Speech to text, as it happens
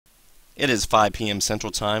It is 5 p.m.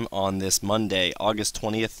 Central Time on this Monday, August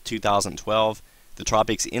 20th, 2012. The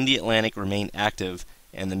tropics in the Atlantic remain active,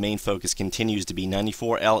 and the main focus continues to be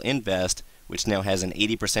 94L Invest, which now has an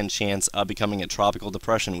 80% chance of becoming a tropical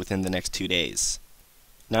depression within the next 2 days.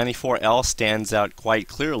 94L stands out quite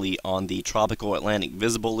clearly on the tropical Atlantic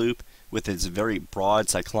visible loop with its very broad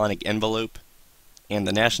cyclonic envelope. And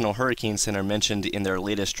the National Hurricane Center mentioned in their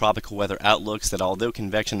latest tropical weather outlooks that although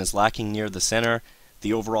convection is lacking near the center,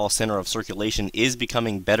 the overall center of circulation is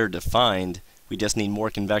becoming better defined. We just need more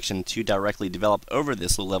convection to directly develop over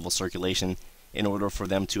this low-level circulation in order for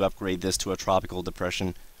them to upgrade this to a tropical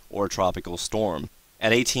depression or tropical storm.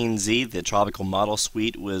 At 18Z, the tropical model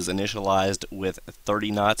suite was initialized with 30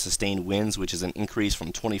 knot sustained winds, which is an increase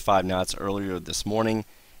from 25 knots earlier this morning,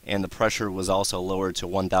 and the pressure was also lowered to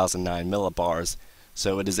 1009 millibars.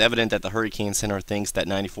 So it is evident that the Hurricane Center thinks that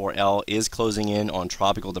 94L is closing in on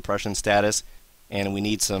tropical depression status, and we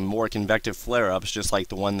need some more convective flare-ups just like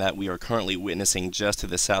the one that we are currently witnessing just to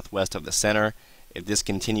the southwest of the center. If this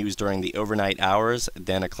continues during the overnight hours,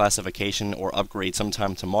 then a classification or upgrade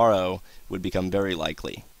sometime tomorrow would become very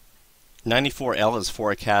likely. 94L is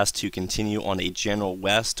forecast to continue on a general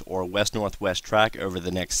west or west-northwest track over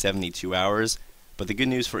the next 72 hours, but the good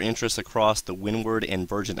news for interests across the Windward and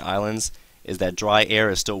Virgin Islands is that dry air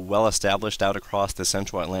is still well established out across the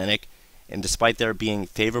central Atlantic, and despite there being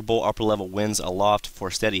favorable upper-level winds aloft for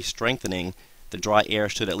steady strengthening, the dry air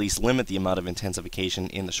should at least limit the amount of intensification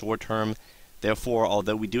in the short term. Therefore,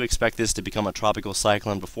 although we do expect this to become a tropical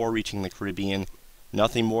cyclone before reaching the Caribbean,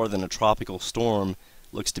 nothing more than a tropical storm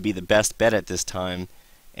looks to be the best bet at this time.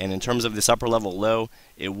 And in terms of this upper-level low,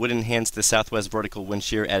 it would enhance the southwest vertical wind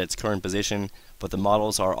shear at its current position, but the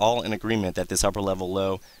models are all in agreement that this upper-level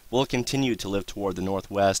low will continue to lift toward the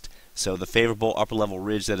northwest, so the favorable upper-level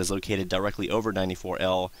ridge that is located directly over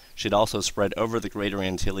 94L should also spread over the Greater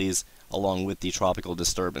Antilles along with the tropical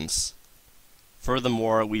disturbance.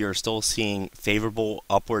 Furthermore, we are still seeing favorable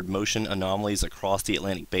upward motion anomalies across the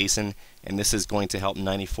Atlantic Basin, and this is going to help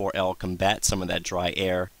 94L combat some of that dry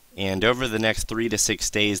air. And over the next 3 to 6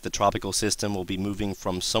 days, the tropical system will be moving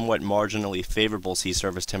from somewhat marginally favorable sea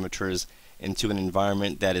surface temperatures into an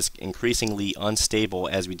environment that is increasingly unstable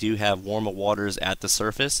as we do have warmer waters at the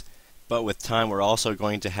surface. But with time, we're also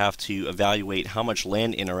going to have to evaluate how much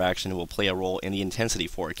land interaction will play a role in the intensity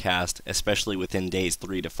forecast, especially within days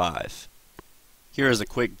 3 to 5. Here is a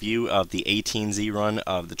quick view of the 18Z run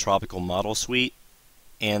of the tropical model suite.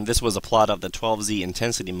 And this was a plot of the 12Z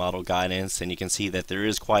intensity model guidance, and you can see that there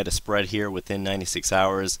is quite a spread here within 96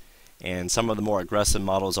 hours, and some of the more aggressive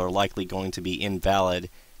models are likely going to be invalid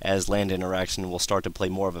as land interaction will start to play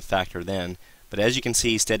more of a factor then. But as you can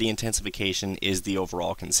see, steady intensification is the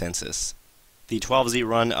overall consensus. The 12Z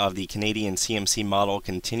run of the Canadian CMC model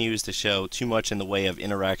continues to show too much in the way of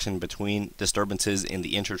interaction between disturbances in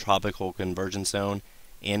the intertropical convergence zone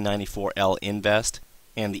and 94L Invest,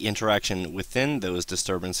 and the interaction within those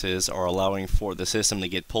disturbances are allowing for the system to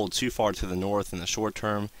get pulled too far to the north in the short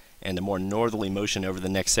term, and a more northerly motion over the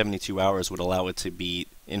next 72 hours would allow it to be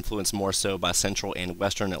influenced more so by central and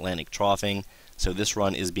western Atlantic troughing, so this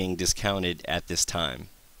run is being discounted at this time.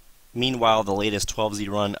 Meanwhile, the latest 12Z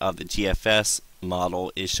run of the GFS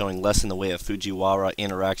model is showing less in the way of Fujiwara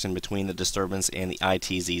interaction between the disturbance and the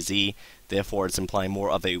ITZZ, therefore it's implying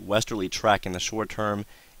more of a westerly track in the short term,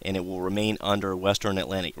 and it will remain under western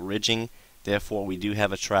Atlantic ridging. Therefore, we do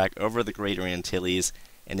have a track over the Greater Antilles,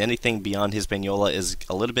 and anything beyond Hispaniola is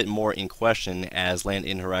a little bit more in question as land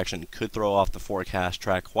interaction could throw off the forecast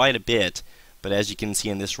track quite a bit. But as you can see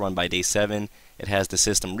in this run by day 7, it has the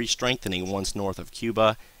system re-strengthening once north of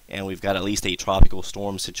Cuba, and we've got at least a tropical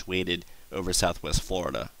storm situated over southwest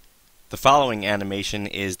Florida. The following animation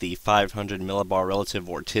is the 500 millibar relative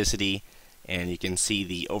vorticity, and you can see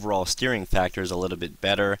the overall steering factors a little bit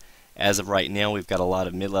better. As of right now, we've got a lot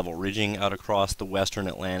of mid-level ridging out across the western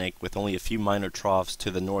Atlantic with only a few minor troughs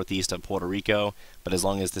to the northeast of Puerto Rico, but as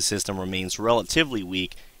long as the system remains relatively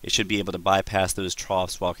weak, it should be able to bypass those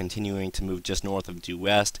troughs while continuing to move just north of due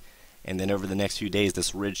west, and then over the next few days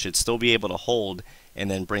this ridge should still be able to hold and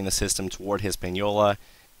then bring the system toward Hispaniola.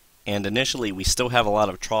 And initially we still have a lot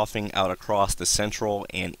of troughing out across the central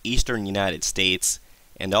and eastern United States,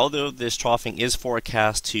 and although this troughing is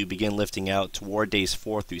forecast to begin lifting out toward days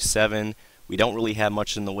 4 through 7, we don't really have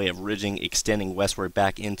much in the way of ridging extending westward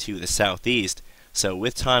back into the southeast, so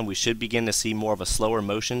with time we should begin to see more of a slower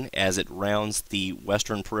motion as it rounds the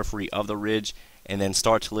western periphery of the ridge and then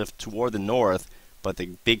start to lift toward the north, but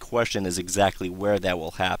the big question is exactly where that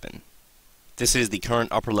will happen. This is the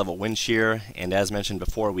current upper level wind shear, and as mentioned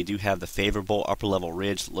before, we do have the favorable upper level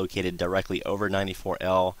ridge located directly over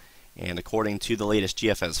 94L, and according to the latest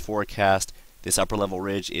GFS forecast, this upper level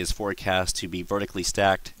ridge is forecast to be vertically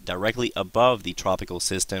stacked directly above the tropical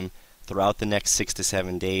system throughout the next 6 to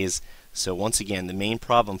 7 days. So once again, the main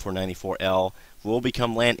problem for 94L will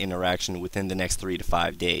become land interaction within the next 3 to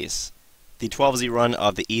 5 days. The 12Z run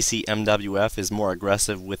of the ECMWF is more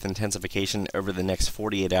aggressive with intensification over the next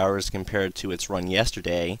 48 hours compared to its run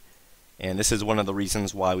yesterday, and this is one of the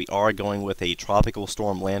reasons why we are going with a tropical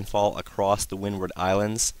storm landfall across the Windward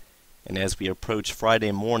Islands. And as we approach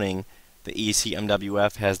Friday morning, the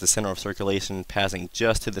ECMWF has the center of circulation passing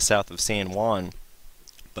just to the south of San Juan.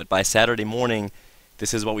 But by Saturday morning,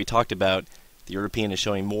 this is what we talked about. The European is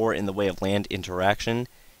showing more in the way of land interaction,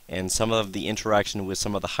 and some of the interaction with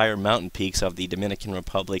some of the higher mountain peaks of the Dominican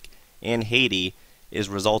Republic and Haiti is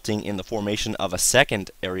resulting in the formation of a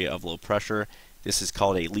second area of low pressure. This is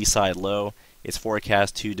called a lee-side low. It's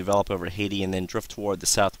forecast to develop over Haiti and then drift toward the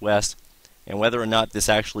southwest. And whether or not this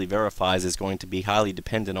actually verifies is going to be highly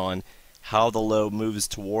dependent on how the low moves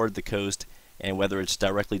toward the coast, and whether it's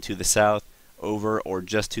directly to the south, over, or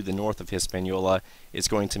just to the north of Hispaniola is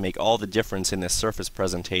going to make all the difference in this surface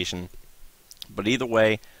presentation. But either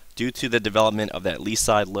way, due to the development of that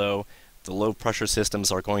lee-side low, the low pressure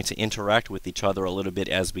systems are going to interact with each other a little bit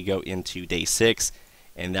as we go into day 6,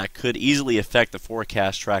 and that could easily affect the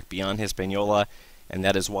forecast track beyond Hispaniola, and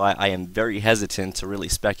that is why I am very hesitant to really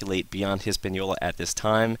speculate beyond Hispaniola at this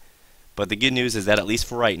time. But the good news is that at least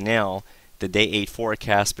for right now, the day 8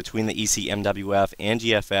 forecasts between the ECMWF and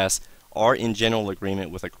GFS are in general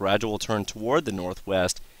agreement with a gradual turn toward the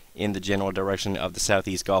northwest in the general direction of the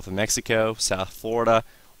southeast Gulf of Mexico, South Florida,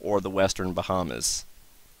 or the western Bahamas.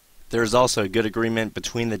 There is also good agreement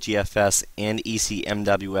between the GFS and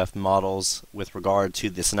ECMWF models with regard to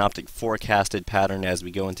the synoptic forecasted pattern as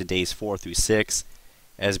we go into days 4 through 6.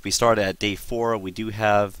 As we start at day 4, we do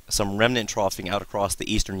have some remnant troughing out across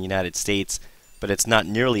the eastern United States, but it's not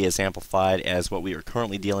nearly as amplified as what we are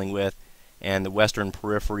currently dealing with, and the western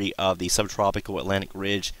periphery of the subtropical Atlantic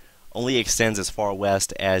ridge only extends as far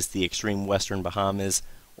west as the extreme western Bahamas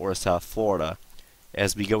or South Florida.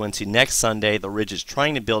 As we go into next Sunday, the ridge is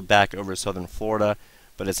trying to build back over southern Florida,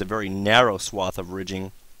 but it's a very narrow swath of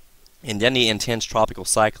ridging, and any intense tropical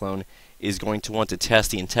cyclone is going to want to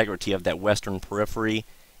test the integrity of that western periphery,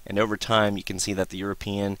 and over time you can see that the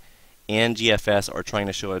European and GFS are trying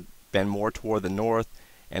to show a bend more toward the north,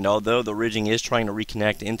 and although the ridging is trying to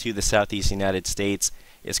reconnect into the southeast United States,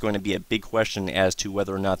 it's going to be a big question as to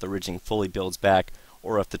whether or not the ridging fully builds back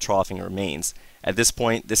or if the troughing remains. At this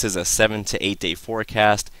point, this is a 7 to 8 day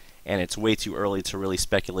forecast, and it's way too early to really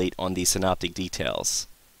speculate on the synoptic details.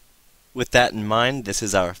 With that in mind, this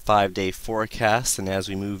is our 5-day forecast, and as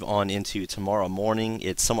we move on into tomorrow morning,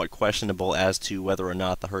 it's somewhat questionable as to whether or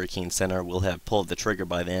not the Hurricane Center will have pulled the trigger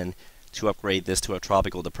by then to upgrade this to a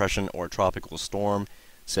tropical depression or tropical storm.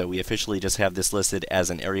 So we officially just have this listed as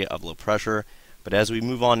an area of low pressure. But as we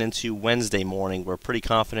move on into Wednesday morning, we're pretty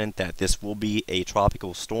confident that this will be a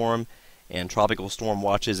tropical storm, and tropical storm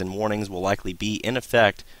watches and warnings will likely be in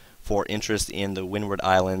effect for interest in the Windward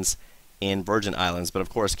Islands and Virgin Islands. But of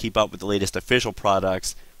course, keep up with the latest official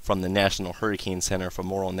products from the National Hurricane Center for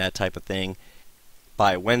more on that type of thing.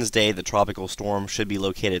 By Wednesday, the tropical storm should be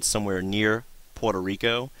located somewhere near Puerto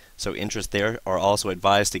Rico, so interests there are also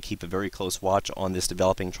advised to keep a very close watch on this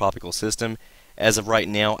developing tropical system. As of right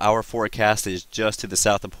now, our forecast is just to the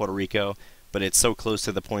south of Puerto Rico, but it's so close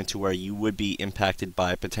to the point to where you would be impacted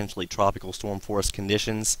by potentially tropical storm force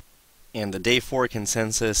conditions. And the day 4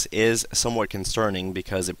 consensus is somewhat concerning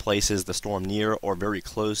because it places the storm near or very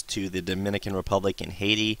close to the Dominican Republic and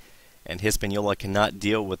Haiti, and Hispaniola cannot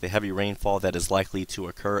deal with the heavy rainfall that is likely to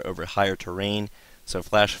occur over higher terrain, so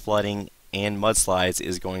flash flooding and mudslides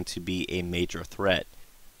is going to be a major threat.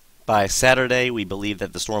 By Saturday, we believe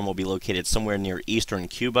that the storm will be located somewhere near eastern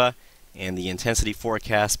Cuba, and the intensity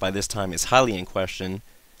forecast by this time is highly in question.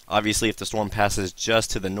 Obviously, if the storm passes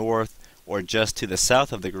just to the north or just to the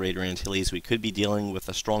south of the Greater Antilles, we could be dealing with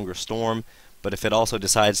a stronger storm, but if it also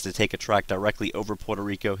decides to take a track directly over Puerto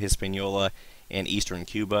Rico, Hispaniola, and eastern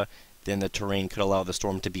Cuba, then the terrain could allow the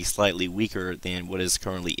storm to be slightly weaker than what is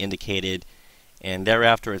currently indicated. And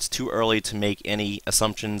thereafter, it's too early to make any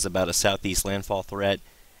assumptions about a southeast landfall threat.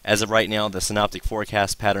 As of right now, the synoptic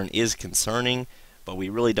forecast pattern is concerning, but we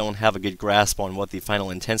really don't have a good grasp on what the final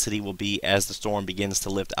intensity will be as the storm begins to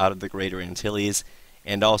lift out of the Greater Antilles,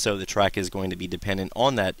 and also the track is going to be dependent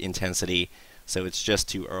on that intensity, so it's just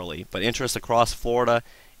too early. But interest across Florida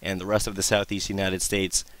and the rest of the southeast United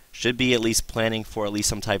States should be at least planning for at least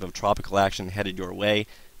some type of tropical action headed your way.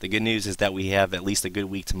 The good news is that we have at least a good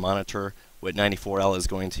week to monitor what 94L is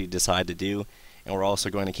going to decide to do. and we're also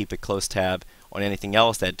going to keep a close tab on anything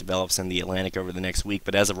else that develops in the Atlantic over the next week.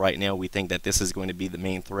 But as of right now, we think that this is going to be the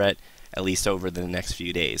main threat, at least over the next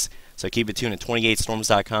few days. So keep it tuned at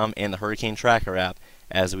 28storms.com and the Hurricane Tracker app,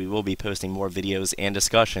 as we will be posting more videos and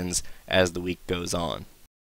discussions as the week goes on.